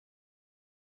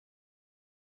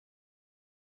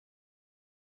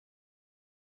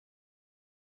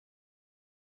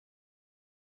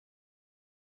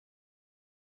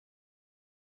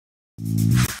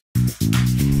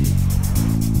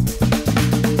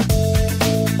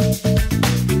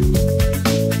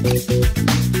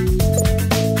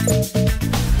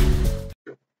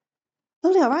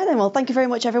Well, thank you very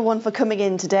much, everyone, for coming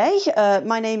in today.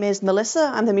 My name is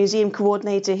Melissa. I'm the museum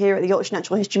coordinator here at the Yorkshire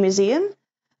Natural History Museum.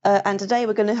 And today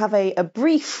we're going to have a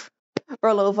brief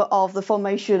rollover of the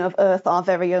formation of Earth, our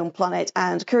very own planet,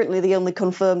 and currently the only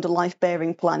confirmed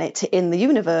life-bearing planet in the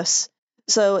universe.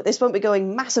 So this won't be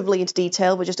going massively into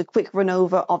detail, but just a quick run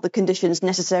over of the conditions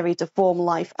necessary to form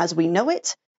life as we know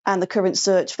it, and the current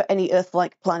search for any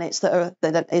Earth-like planets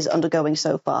that is undergoing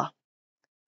so far.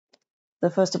 So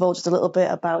first of all, just a little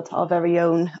bit about our very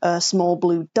own small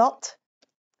blue dot.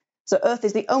 So Earth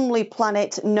is the only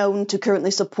planet known to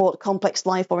currently support complex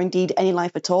life, or indeed any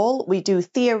life at all. We do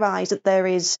theorize that there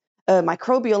is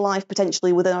microbial life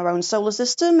potentially within our own solar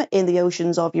system in the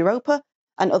oceans of Europa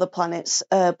and other planets,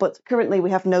 but currently we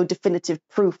have no definitive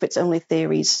proof. It's only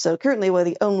theories. So currently we're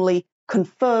the only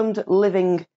confirmed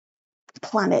living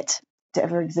planet to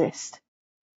ever exist.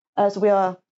 So we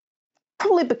are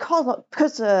probably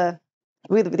because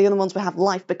we're the only ones who have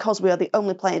life, because we are the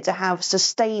only planet to have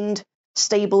sustained,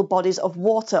 stable bodies of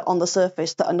water on the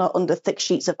surface that are not under thick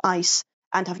sheets of ice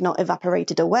and have not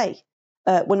evaporated away.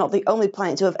 We're not the only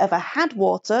planet to have ever had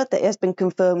water. That has been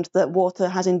confirmed that water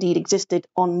has indeed existed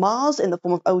on Mars in the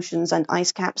form of oceans and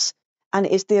ice caps, and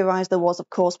it is theorized there was, of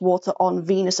course, water on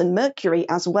Venus and Mercury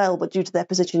as well, but due to their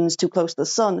positions too close to the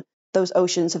sun, those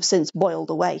oceans have since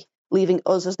boiled away, leaving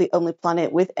us as the only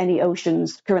planet with any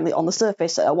oceans currently on the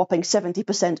surface at a whopping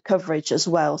 70% coverage as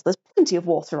well. So there's plenty of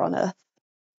water on Earth.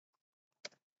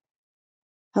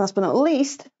 And last but not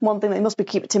least, one thing that you must be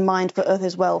keeping in mind for Earth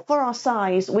as well, for our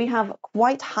size, we have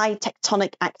quite high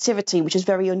tectonic activity, which is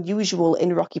very unusual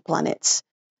in rocky planets.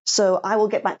 So I will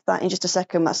get back to that in just a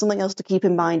second. That's something else to keep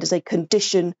in mind as a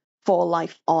condition for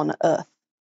life on Earth.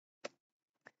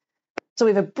 So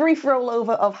we have a brief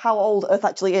rollover of how old Earth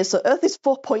actually is. So Earth is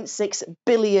 4.6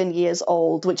 billion years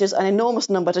old, which is an enormous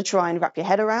number to try and wrap your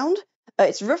head around.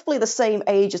 It's roughly the same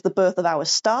age as the birth of our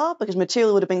star, because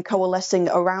material would have been coalescing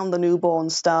around the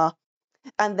newborn star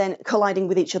and then colliding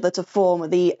with each other to form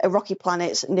the rocky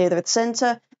planets near the Earth's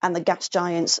centre and the gas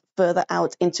giants further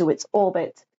out into its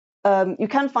orbit. You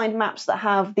can find maps that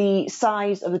have the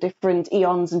size of the different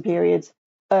eons and periods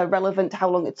relevant to how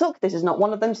long it took. This is not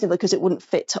one of them, simply because it wouldn't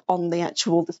fit on the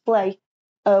actual display.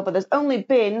 But there's only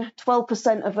been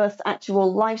 12% of Earth's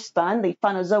actual lifespan. The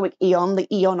Phanerozoic eon, the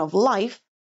eon of life,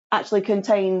 actually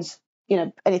contains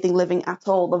anything living at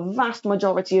all. The vast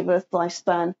majority of Earth's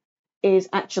lifespan is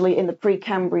actually in the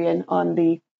Precambrian, and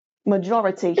the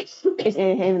majority is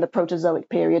in the Proterozoic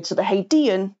period. So the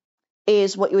Hadean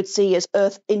is what you would see as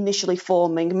Earth initially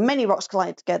forming. Many rocks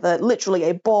collide together, literally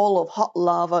a ball of hot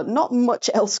lava, not much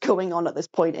else going on at this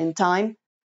point in time.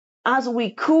 As we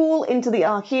cool into the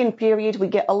Archean period, we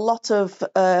get a lot of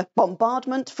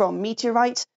bombardment from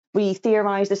meteorites. We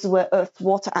theorize this is where Earth's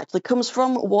water actually comes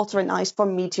from, water and ice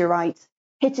from meteorites,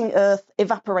 hitting Earth,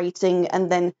 evaporating,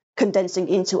 and then condensing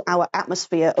into our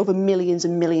atmosphere over millions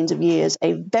and millions of years,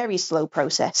 a very slow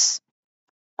process.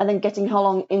 And then getting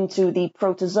along into the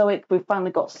Proterozoic, we've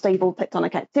finally got stable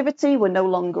tectonic activity. We're no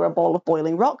longer a ball of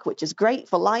boiling rock, which is great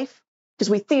for life, because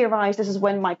we theorize this is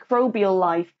when microbial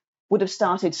life would have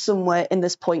started somewhere in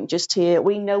this point just here.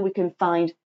 We know we can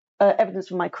find evidence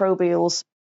for microbials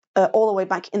all the way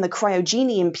back in the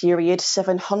Cryogenian period,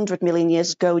 700 million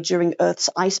years ago, during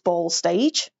Earth's ice ball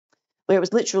stage, where it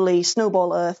was literally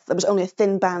snowball Earth. There was only a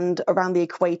thin band around the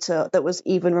equator that was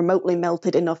even remotely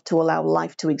melted enough to allow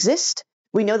life to exist.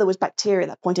 We know there was bacteria at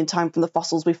that point in time from the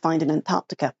fossils we find in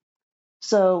Antarctica.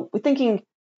 So we're thinking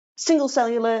single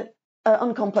cellular,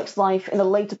 uncomplex life in the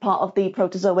later part of the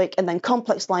Proterozoic, and then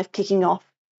complex life kicking off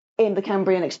in the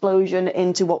Cambrian explosion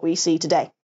into what we see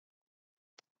today.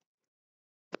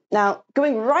 Now,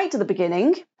 going right to the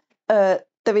beginning, there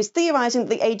is theorizing that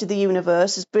the age of the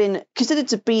universe has been considered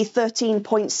to be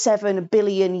 13.7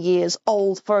 billion years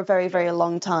old for a very, very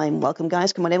long time. Welcome,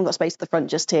 guys. Come on in. We've got space at the front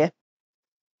just here.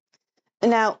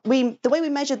 Now, the way we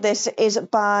measured this is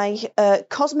by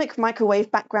cosmic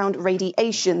microwave background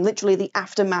radiation, literally the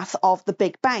aftermath of the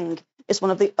Big Bang. It's one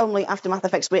of the only aftermath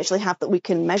effects we actually have that we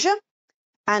can measure.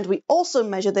 And we also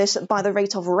measure this by the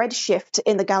rate of redshift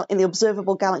in the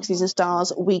observable galaxies and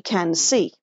stars we can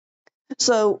see.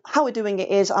 So how we're doing it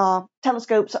is our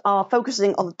telescopes are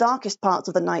focusing on the darkest parts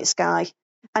of the night sky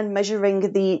and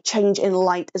measuring the change in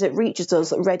light as it reaches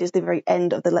us. Red is the very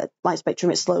end of the light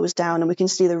spectrum. It slows down and we can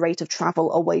see the rate of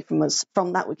travel away from us.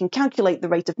 From that, we can calculate the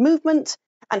rate of movement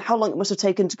and how long it must have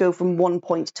taken to go from one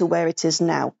point to where it is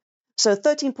now. So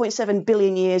 13.7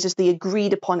 billion years is the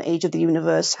agreed upon age of the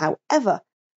universe. However,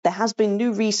 there has been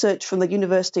new research from the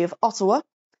University of Ottawa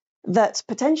that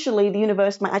potentially the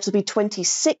universe might actually be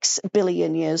 26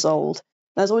 billion years old.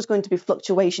 There's always going to be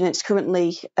fluctuation. It's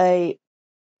currently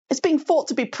it's being thought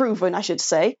to be proven, I should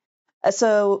say.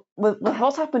 So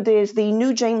what's happened is the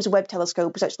new James Webb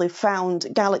Telescope has actually found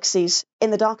galaxies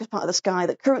in the darkest part of the sky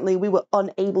that currently we were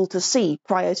unable to see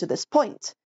prior to this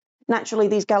point. Naturally,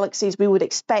 these galaxies we would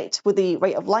expect with the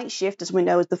rate of light shift, as we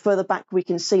know, as the further back we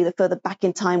can see, the further back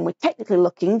in time we're technically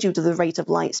looking due to the rate of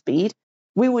light speed.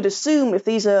 We would assume if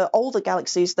these are older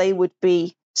galaxies, they would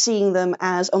be seeing them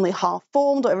as only half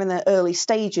formed or in their early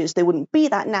stages. They wouldn't be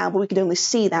that now, but we could only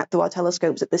see that through our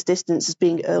telescopes at this distance as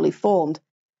being early formed.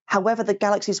 However, the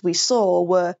galaxies we saw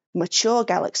were mature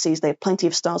galaxies. They have plenty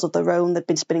of stars of their own. They've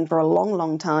been spinning for a long,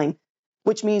 long time,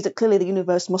 which means that clearly the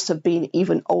universe must have been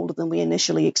even older than we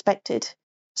initially expected.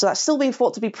 So that's still being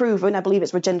thought to be proven. I believe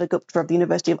it's Rajendra Gupta of the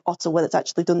University of Ottawa that's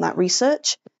actually done that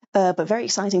research. But very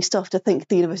exciting stuff to think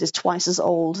the universe is twice as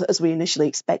old as we initially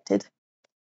expected.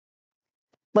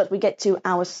 But we get to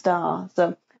our star.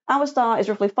 So our star is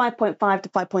roughly 5.5 to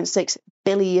 5.6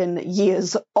 billion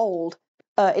years old.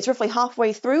 It's roughly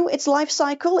halfway through its life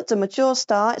cycle. It's a mature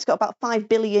star. It's got about 5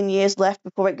 billion years left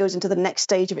before it goes into the next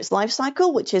stage of its life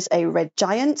cycle, which is a red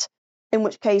giant, in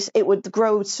which case it would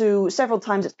grow to several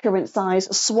times its current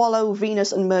size, swallow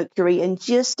Venus and Mercury, and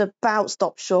just about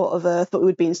stop short of Earth, but we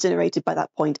would be incinerated by that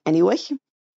point anyway.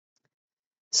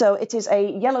 So it is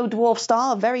a yellow dwarf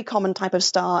star, a very common type of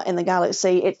star in the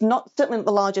galaxy. It's not certainly not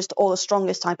the largest or the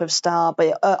strongest type of star, but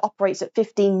it operates at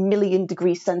 15 million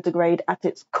degrees centigrade at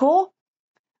its core,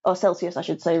 or Celsius, I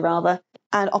should say, rather,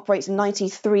 and operates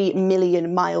 93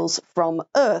 million miles from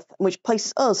Earth, which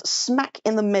places us smack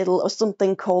in the middle of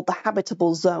something called the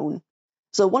habitable zone.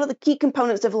 So one of the key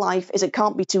components of life is it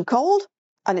can't be too cold,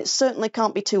 and it certainly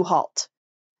can't be too hot.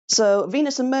 So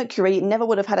Venus and Mercury never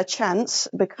would have had a chance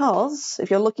because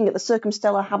if you're looking at the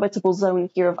circumstellar habitable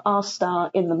zone here of our star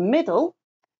in the middle,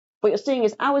 what you're seeing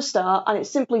is our star, and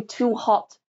it's simply too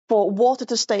hot for water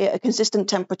to stay at a consistent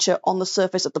temperature on the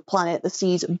surface of the planet. The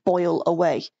seas boil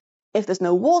away. If there's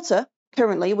no water,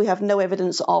 currently we have no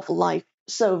evidence of life.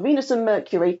 So Venus and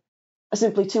Mercury are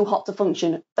simply too hot to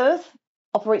function. Earth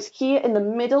operates here in the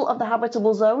middle of the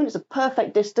habitable zone. It's a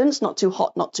perfect distance, not too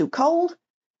hot, not too cold.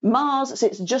 Mars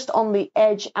sits just on the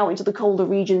edge out into the colder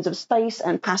regions of space,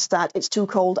 and past that it's too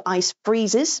cold, ice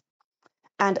freezes,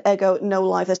 and ergo no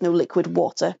life, there's no liquid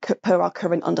water per our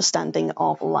current understanding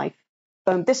of life.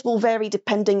 This will vary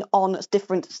depending on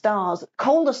different stars.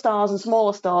 Colder stars and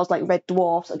smaller stars like red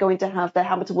dwarfs are going to have their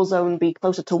habitable zone be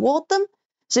closer toward them,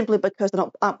 simply because they're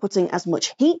not outputting as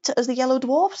much heat as the yellow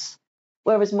dwarfs,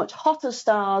 whereas much hotter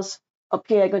stars up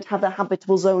here are going to have their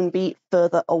habitable zone be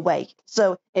further away.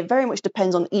 So it very much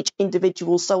depends on each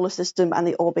individual solar system and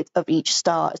the orbit of each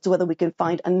star as to whether we can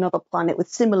find another planet with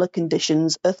similar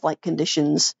conditions, Earth-like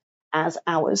conditions, as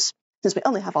ours, since we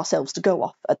only have ourselves to go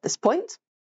off at this point.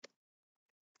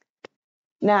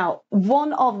 Now,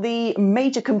 one of the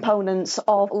major components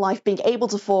of life being able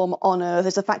to form on Earth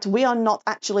is the fact we are not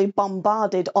actually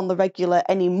bombarded on the regular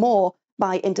anymore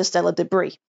by interstellar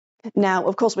debris. Now,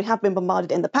 of course, we have been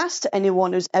bombarded in the past.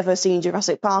 Anyone who's ever seen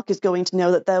Jurassic Park is going to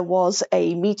know that there was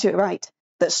a meteorite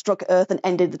that struck Earth and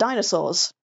ended the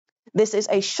dinosaurs. This is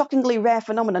a shockingly rare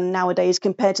phenomenon nowadays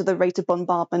compared to the rate of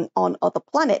bombardment on other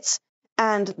planets.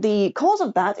 And the cause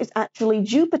of that is actually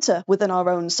Jupiter within our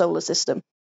own solar system.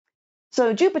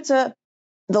 So Jupiter,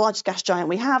 the largest gas giant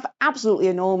we have, absolutely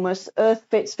enormous. Earth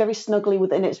fits very snugly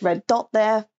within its red dot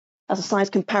there, as a size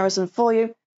comparison for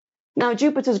you. Now,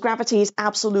 Jupiter's gravity is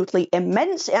absolutely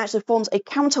immense. It actually forms a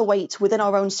counterweight within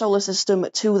our own solar system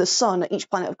to the Sun. Each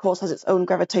planet, of course, has its own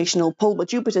gravitational pull, but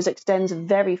Jupiter's extends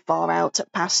very far out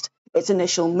past its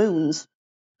initial moons.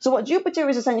 So what Jupiter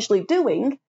is essentially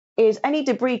doing is any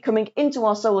debris coming into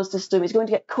our solar system is going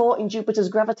to get caught in Jupiter's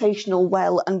gravitational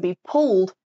well and be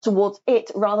pulled towards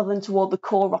it rather than toward the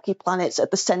core rocky planets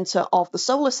at the center of the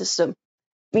solar system,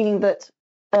 meaning that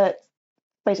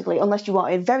basically, unless you are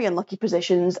in very unlucky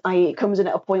positions, i.e. it comes in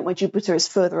at a point where Jupiter is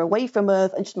further away from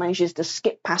Earth and just manages to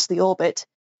skip past the orbit,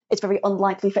 it's very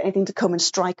unlikely for anything to come and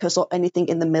strike us or anything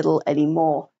in the middle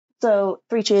anymore. So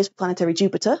 3 cheers for planetary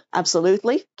Jupiter,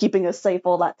 absolutely, keeping us safe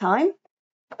all that time.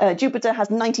 Jupiter has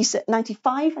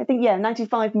 95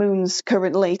 moons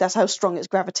currently. That's how strong its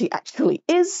gravity actually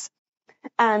is.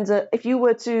 And if you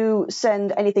were to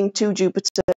send anything to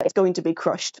Jupiter, it's going to be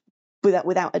crushed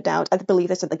without a doubt. I believe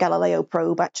they sent the Galileo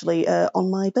probe actually on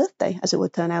my birthday, as it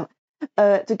would turn out,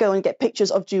 to go and get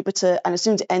pictures of Jupiter. And as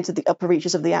soon as it entered the upper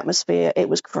reaches of the atmosphere, it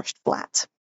was crushed flat.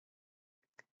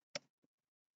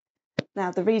 Now,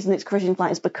 the reason it's crushing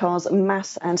flat is because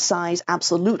mass and size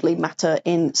absolutely matter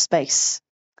in space.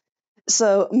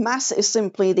 So mass is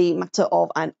simply the matter of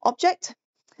an object.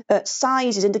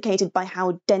 Size is indicated by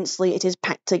how densely it is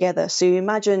packed together. So you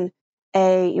imagine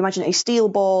imagine a steel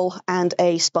ball and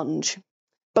a sponge.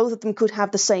 Both of them could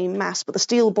have the same mass, but the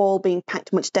steel ball, being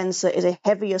packed much denser, is a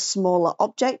heavier, smaller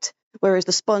object, whereas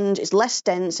the sponge is less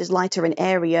dense, is lighter in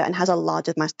area, and has a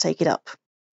larger mass to take it up.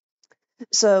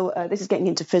 So this is getting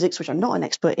into physics, which I'm not an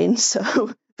expert in,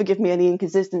 so forgive me any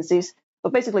inconsistencies.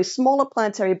 But basically, smaller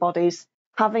planetary bodies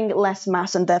having less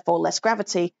mass and therefore less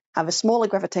gravity have a smaller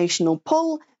gravitational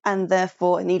pull and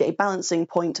therefore need a balancing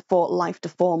point for life to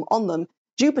form on them.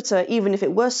 Jupiter, even if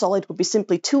it were solid, would be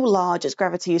simply too large, its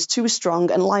gravity is too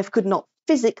strong, and life could not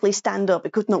physically stand up.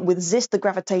 It could not resist the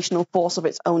gravitational force of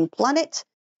its own planet.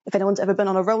 If anyone's ever been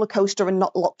on a roller coaster and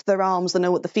not locked their arms, they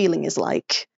know what the feeling is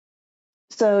like.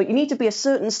 So you need to be a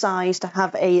certain size to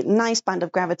have a nice band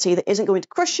of gravity that isn't going to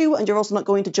crush you, and you're also not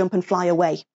going to jump and fly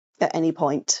away at any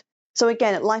point. So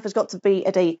again, life has got to be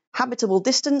at a habitable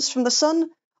distance from the sun,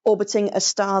 orbiting a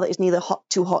star that is neither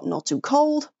too hot nor too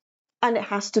cold, and it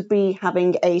has to be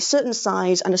having a certain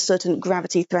size and a certain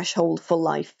gravity threshold for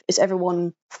life. Is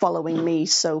everyone following me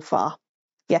so far?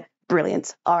 Yeah,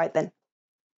 brilliant. All right then.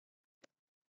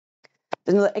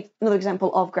 There's another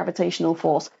example of gravitational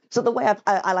force. So the way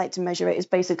I like to measure it is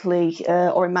basically,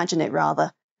 or imagine it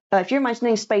rather. If you're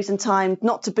imagining space and time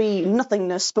not to be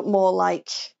nothingness, but more like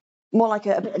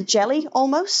a bit of jelly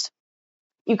almost,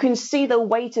 you can see the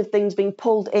weight of things being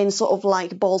pulled in sort of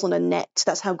like balls on a net.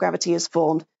 That's how gravity is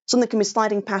formed. Something can be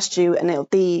sliding past you, and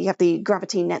you have the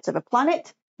gravity net of a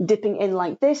planet dipping in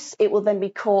like this. It will then be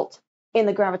caught in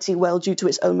the gravity well due to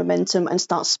its own momentum and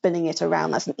start spinning it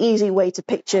around. That's an easy way to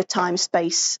picture time,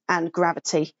 space, and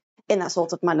gravity in that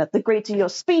sort of manner. The greater your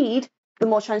speed, the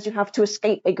more chance you have to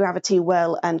escape a gravity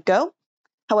well and go.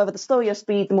 However, the slower your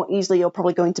speed, the more easily you're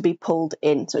probably going to be pulled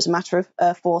in. So it's a matter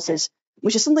of forces,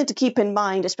 which is something to keep in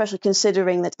mind, especially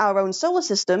considering that our own solar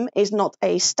system is not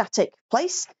a static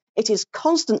place. It is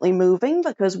constantly moving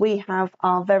because we have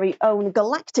our very own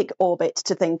galactic orbit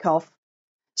to think of.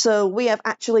 So we have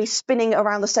actually spinning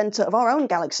around the center of our own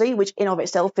galaxy, which in of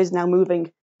itself is now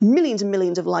moving millions and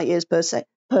millions of light years per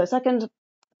second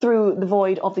through the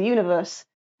void of the universe.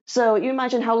 So you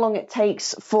imagine how long it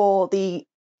takes for the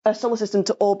solar system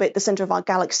to orbit the center of our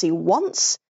galaxy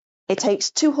once. It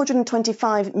takes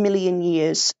 225 million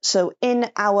years. So in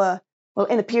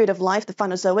the period of life, the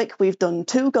Phanerozoic, we've done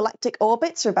 2 galactic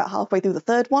orbits, or about halfway through the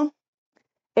 3rd one.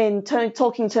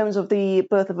 Talking in terms of the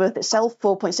birth of Earth itself,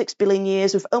 4.6 billion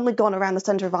years, we've only gone around the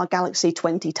center of our galaxy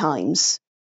 20 times.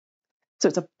 So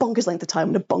it's a bonkers length of time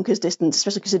and a bonkers distance,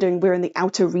 especially considering we're in the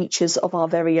outer reaches of our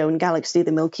very own galaxy.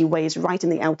 The Milky Way is right in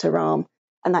the outer arm,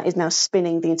 and that is now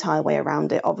spinning the entire way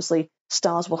around it. Obviously,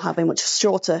 stars will have a much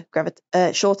shorter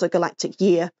galactic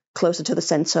year closer to the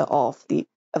center of the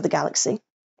galaxy.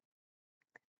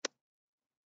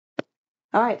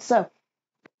 All right, so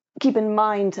keep in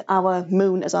mind our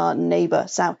moon as our neighbour.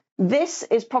 So this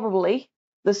is probably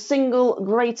the single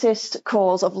greatest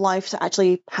cause of life to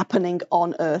actually happening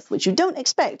on Earth, which you don't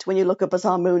expect when you look up at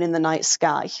our moon in the night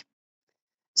sky.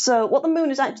 So what the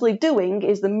moon is actually doing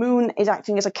is the moon is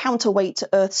acting as a counterweight to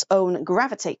Earth's own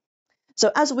gravity.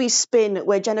 So as we spin,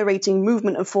 we're generating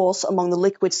movement and force among the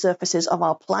liquid surfaces of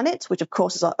our planet, which of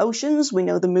course is our oceans. We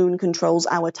know the moon controls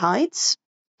our tides.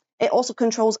 It also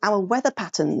controls our weather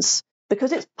patterns.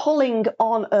 Because it's pulling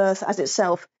on Earth as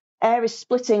itself, air is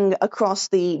splitting across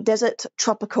the desert,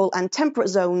 tropical, and temperate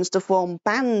zones to form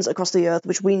bands across the Earth,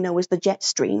 which we know as the jet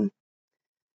stream.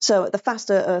 So the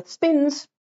faster Earth spins,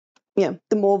 the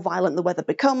more violent the weather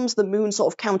becomes. The moon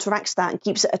sort of counteracts that and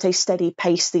keeps it at a steady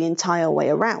pace the entire way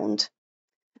around.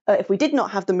 If we did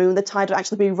not have the moon, the tide would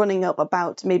actually be running up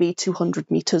about maybe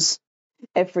 200 meters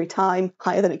every time,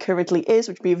 higher than it currently is,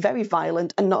 which would be very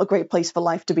violent and not a great place for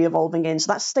life to be evolving in.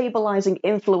 So that stabilizing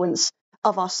influence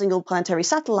of our single planetary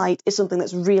satellite is something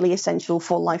that's really essential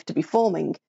for life to be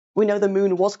forming. We know the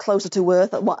moon was closer to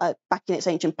Earth back in its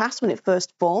ancient past when it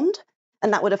first formed,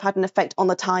 and that would have had an effect on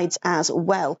the tides as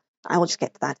well. I will just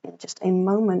get to that in just a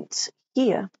moment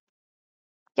here.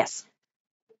 Yes.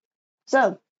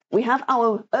 So we have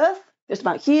our Earth just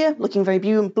about here, looking very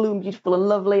blue and beautiful and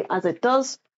lovely as it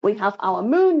does. We have our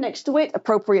moon next to it,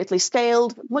 appropriately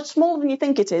scaled, much smaller than you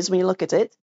think it is when you look at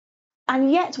it.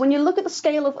 And yet, when you look at the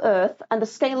scale of Earth and the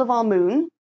scale of our moon,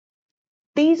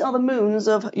 these are the moons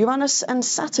of Uranus and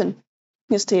Saturn,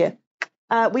 just here.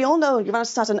 We all know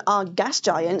Uranus and Saturn are gas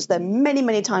giants. They're many,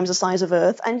 many times the size of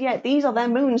Earth, and yet these are their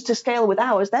moons to scale with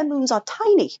ours. Their moons are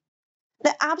tiny.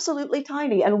 They're absolutely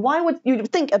tiny. And why would you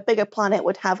think a bigger planet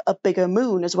would have a bigger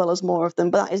moon as well as more of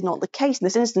them? But that is not the case in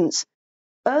this instance.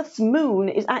 Earth's moon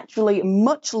is actually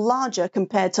much larger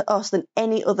compared to us than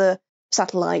any other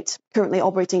satellite currently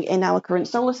operating in our current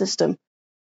solar system.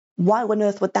 Why on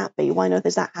earth would that be? Why on earth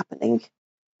is that happening?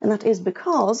 And that is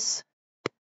because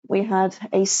we had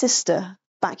a sister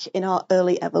back in our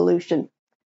early evolution.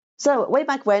 So way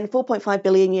back when, 4.5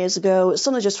 billion years ago, the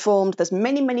sun has just formed. There's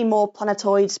many, many more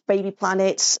planetoids, baby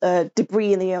planets,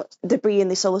 debris in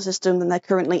the solar system than there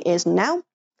currently is now.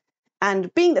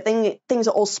 And being that things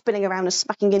are all spinning around and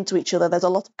smacking into each other, there's a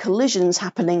lot of collisions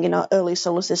happening in our early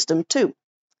solar system too.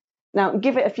 Now,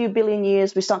 give it a few billion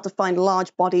years, we start to find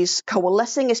large bodies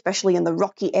coalescing, especially in the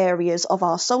rocky areas of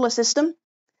our solar system.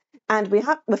 And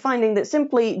we're finding that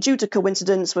simply due to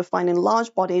coincidence, we're finding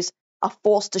large bodies are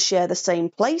forced to share the same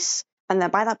place. And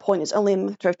then by that point, it's only a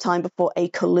matter of time before a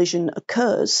collision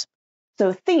occurs.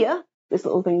 So Theia, this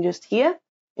little thing just here,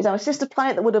 is our sister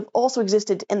planet that would have also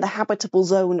existed in the habitable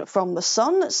zone from the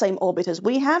sun, same orbit as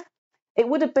we have. It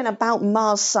would have been about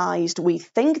Mars-sized, we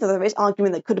think, though there is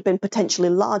argument that it could have been potentially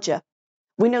larger.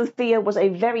 We know Theia was a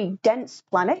very dense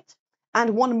planet,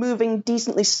 and one moving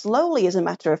decently slowly, as a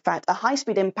matter of fact. A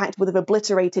high-speed impact would have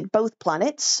obliterated both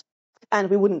planets, and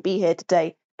we wouldn't be here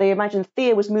today. They imagine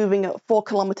Theia was moving at 4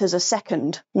 kilometers a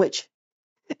second, which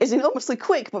is enormously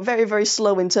quick, but very, very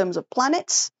slow in terms of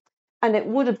planets. And it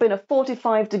would have been a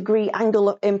 45-degree angle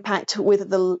of impact with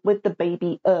the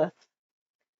baby Earth.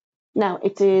 Now,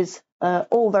 it is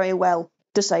all very well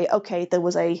to say, okay, there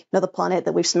was another planet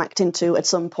that we've smacked into at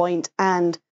some point,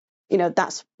 and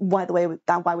that's why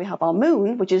we have our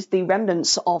moon, which is the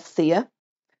remnants of Theia.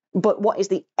 But what is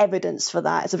the evidence for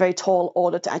that? It's a very tall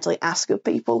order to actually ask of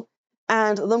people.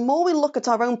 And the more we look at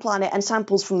our own planet and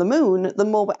samples from the moon, the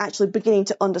more we're actually beginning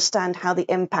to understand how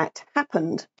the impact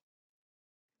happened.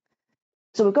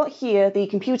 So we've got here the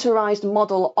computerized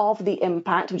model of the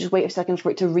impact. We'll just wait a second for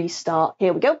it to restart.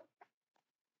 Here we go.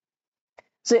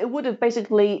 So it would have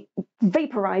basically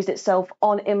vaporized itself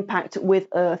on impact with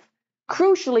Earth.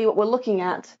 Crucially, what we're looking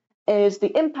at is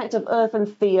the impact of Earth and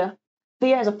Theia.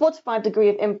 Theia has a 45-degree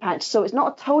of impact, so it's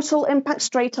not a total impact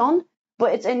straight on,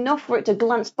 but it's enough for it to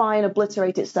glance by and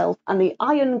obliterate itself. And the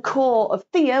iron core of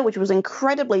Theia, which was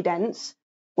incredibly dense,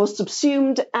 was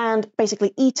subsumed and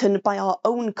basically eaten by our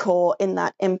own core in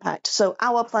that impact. So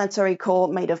our planetary core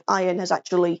made of iron has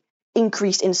actually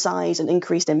increased in size and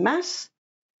increased in mass.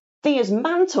 Theia's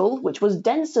mantle, which was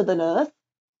denser than Earth,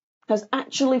 has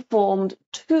actually formed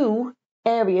 2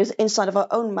 areas inside of our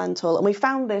own mantle. And we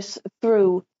found this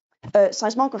through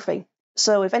seismography.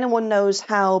 So if anyone knows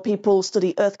how people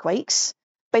study earthquakes,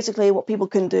 basically what people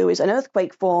can do is an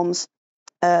earthquake forms,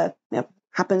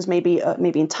 happens maybe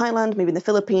in Thailand, maybe in the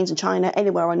Philippines, in China,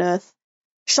 anywhere on Earth.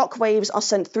 Shock waves are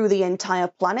sent through the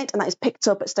entire planet, and that is picked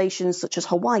up at stations such as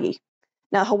Hawaii.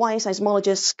 Now, Hawaii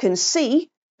seismologists can see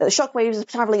that the shock waves are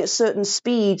traveling at certain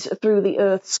speeds through the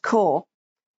Earth's core.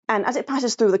 And as it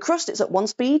passes through the crust, it's at one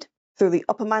speed, through the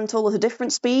upper mantle at a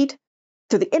different speed,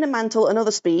 through the inner mantle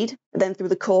another speed, and then through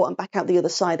the core and back out the other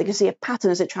side. They can see a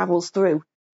pattern as it travels through.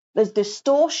 There's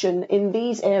distortion in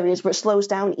these areas where it slows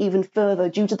down even further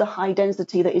due to the high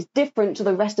density that is different to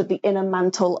the rest of the inner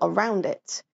mantle around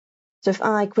it. So if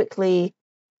I quickly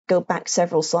go back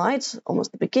several slides,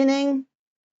 almost the beginning.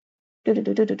 I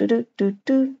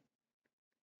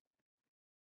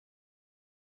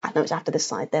know it's after this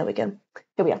slide. There we go.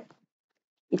 Here we are.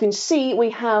 You can see we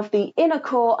have the inner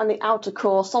core and the outer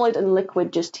core, solid and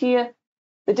liquid, just here.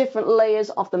 The different layers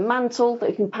of the mantle that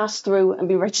it can pass through and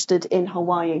be registered in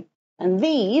Hawaii. And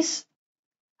these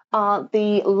are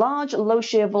the large low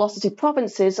shear velocity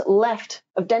provinces left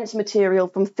of dense material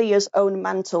from Theia's own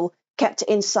mantle kept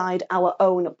inside our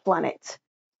own planet.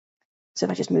 So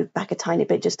if I just move back a tiny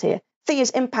bit just here.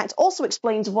 Theia's impact also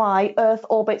explains why Earth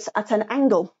orbits at an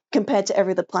angle compared to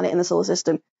every other planet in the solar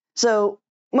system. So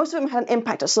most of them had an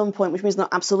impact at some point, which means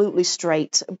not absolutely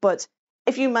straight. But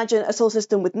if you imagine a solar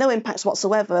system with no impacts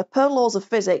whatsoever, per laws of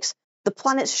physics, the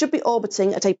planets should be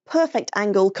orbiting at a perfect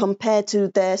angle compared to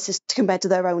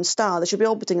their own star. They should be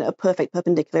orbiting at a perfect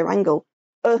perpendicular angle.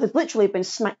 Earth has literally been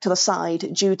smacked to the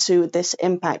side due to this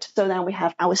impact. So now we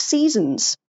have our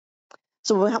seasons.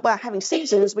 So we're having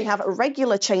seasons, we have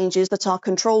regular changes that are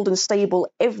controlled and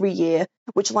stable every year,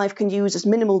 which life can use as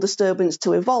minimal disturbance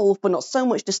to evolve, but not so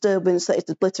much disturbance that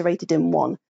it's obliterated in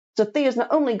one. So Theia's not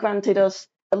only granted us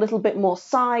a little bit more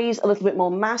size, a little bit more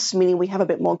mass, meaning we have a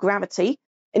bit more gravity,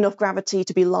 enough gravity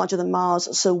to be larger than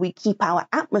Mars, so we keep our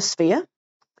atmosphere.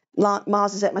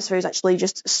 Mars's atmosphere is actually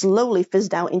just slowly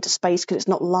fizzed out into space because it's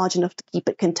not large enough to keep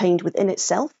it contained within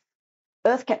itself.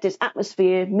 Earth kept its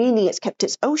atmosphere, meaning it's kept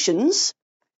its oceans,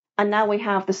 and now we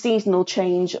have the seasonal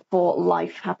change for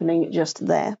life happening just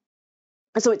there.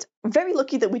 And so it's very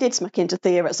lucky that we did smack into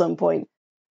Theia at some point.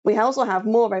 We also have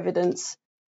more evidence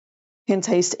in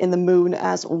taste in the moon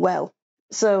as well.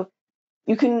 So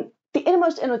the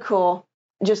innermost inner core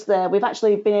just there, we've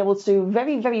actually been able to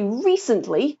very, very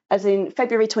recently, as in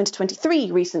February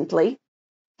 2023 recently,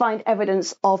 find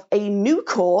evidence of a new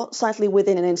core slightly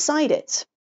within and inside it.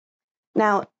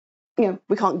 Now,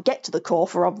 we can't get to the core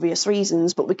for obvious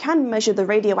reasons, but we can measure the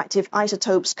radioactive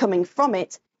isotopes coming from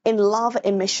it in lava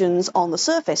emissions on the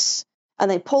surface. And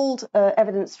they pulled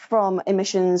evidence from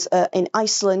emissions in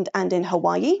Iceland and in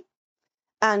Hawaii.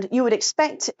 And you would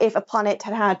expect, if a planet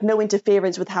had had no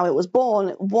interference with how it was born,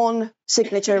 one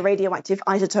signature radioactive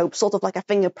isotope, sort of like a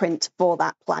fingerprint for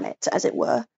that planet, as it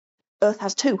were. Earth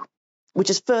has two, which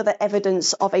is further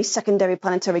evidence of a secondary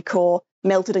planetary core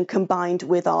melted and combined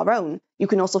with our own. You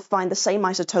can also find the same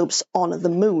isotopes on the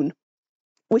moon,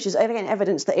 which is, again,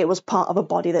 evidence that it was part of a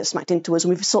body that smacked into us,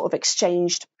 and we've sort of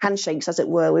exchanged handshakes, as it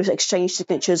were. We've exchanged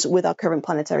signatures with our current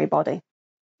planetary body.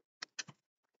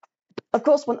 Of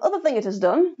course, one other thing it has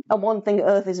done, and one thing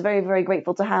Earth is very, very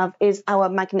grateful to have, is our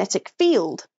magnetic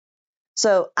field.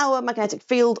 So our magnetic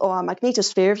field, or our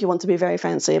magnetosphere, if you want to be very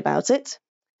fancy about it,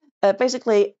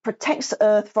 basically protects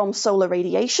Earth from solar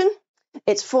radiation.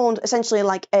 It's formed essentially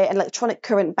like an electronic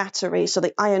current battery, so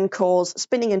the iron cores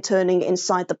spinning and turning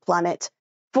inside the planet,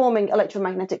 forming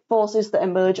electromagnetic forces that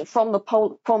emerge from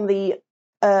the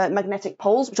magnetic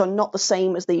poles, which are not the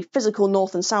same as the physical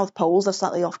north and south poles. They're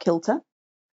slightly off kilter.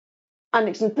 And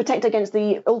it can protect against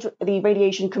the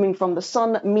radiation coming from the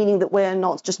sun, meaning that we're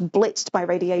not just blitzed by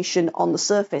radiation on the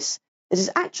surface. This is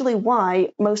actually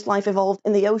why most life evolved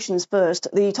in the oceans first.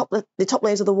 The top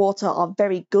layers of the water are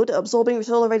very good at absorbing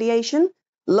solar radiation.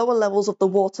 Lower levels of the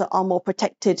water are more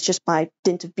protected just by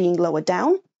dint of being lower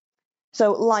down.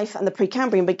 So life and the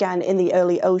Precambrian began in the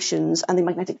early oceans, and the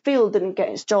magnetic field didn't get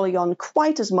its jolly on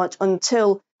quite as much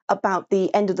until about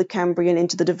the end of the Cambrian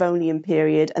into the Devonian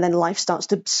period, and then life starts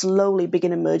to slowly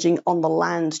begin emerging on the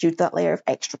land due to that layer of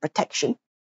extra protection.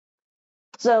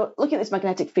 So looking at this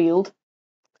magnetic field,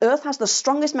 Earth has the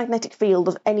strongest magnetic field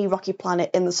of any rocky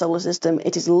planet in the solar system.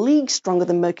 It is leagues stronger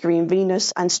than Mercury and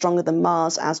Venus, and stronger than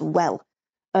Mars as well.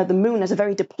 The moon has a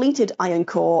very depleted iron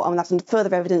core, and that's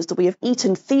further evidence that we have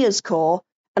eaten Thea's core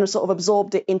and have sort of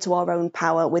absorbed it into our own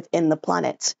power within the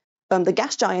planet. The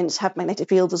gas giants have magnetic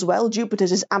fields as well.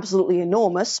 Jupiter's is absolutely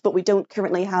enormous, but we don't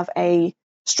currently have a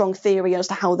strong theory as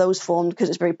to how those formed because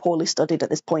it's very poorly studied at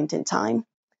this point in time.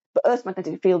 But Earth's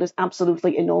magnetic field is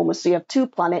absolutely enormous. So you have two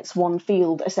planets, one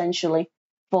field, essentially,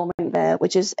 forming there,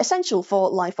 which is essential for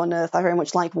life on Earth. I very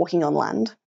much like walking on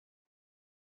land.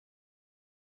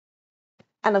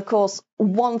 And of course,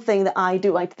 one thing that I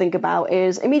do like to think about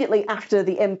is immediately after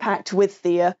the impact with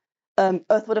Thea,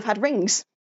 Earth would have had rings.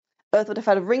 Earth would have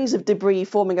had rings of debris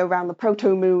forming around the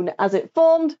proto-moon as it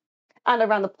formed, and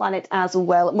around the planet as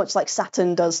well, much like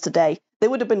Saturn does today. They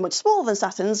would have been much smaller than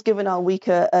Saturn's, given our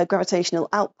weaker gravitational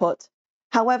output.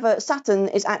 However, Saturn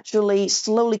is actually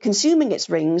slowly consuming its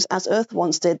rings, as Earth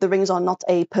once did. The rings are not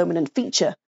a permanent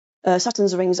feature.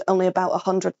 Saturn's rings are only about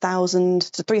 100,000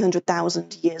 to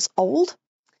 300,000 years old,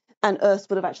 and Earth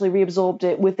would have actually reabsorbed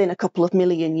it within a couple of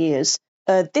million years.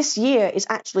 This year is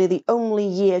actually the only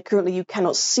year currently you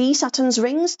cannot see Saturn's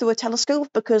rings through a telescope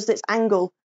because its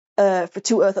angle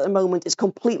to Earth at the moment is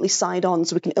completely side on,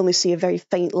 so we can only see a very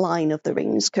faint line of the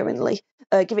rings currently.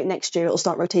 Give it next year, it'll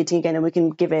start rotating again, and we can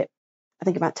give it, I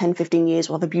think, about 10-15 years,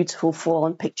 we'll have a beautiful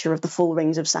full-on picture of the full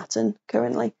rings of Saturn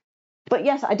currently. But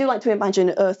yes, I do like to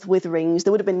imagine Earth with rings.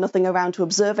 There would have been nothing around to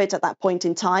observe it at that point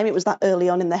in time. It was that early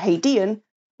on in the Hadean,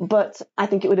 but I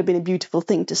think it would have been a beautiful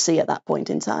thing to see at that point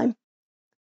in time.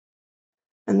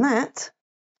 And that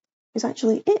is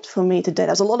actually it for me today.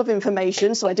 That's a lot of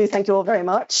information, so I do thank you all very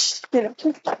much.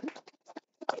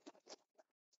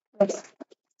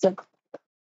 So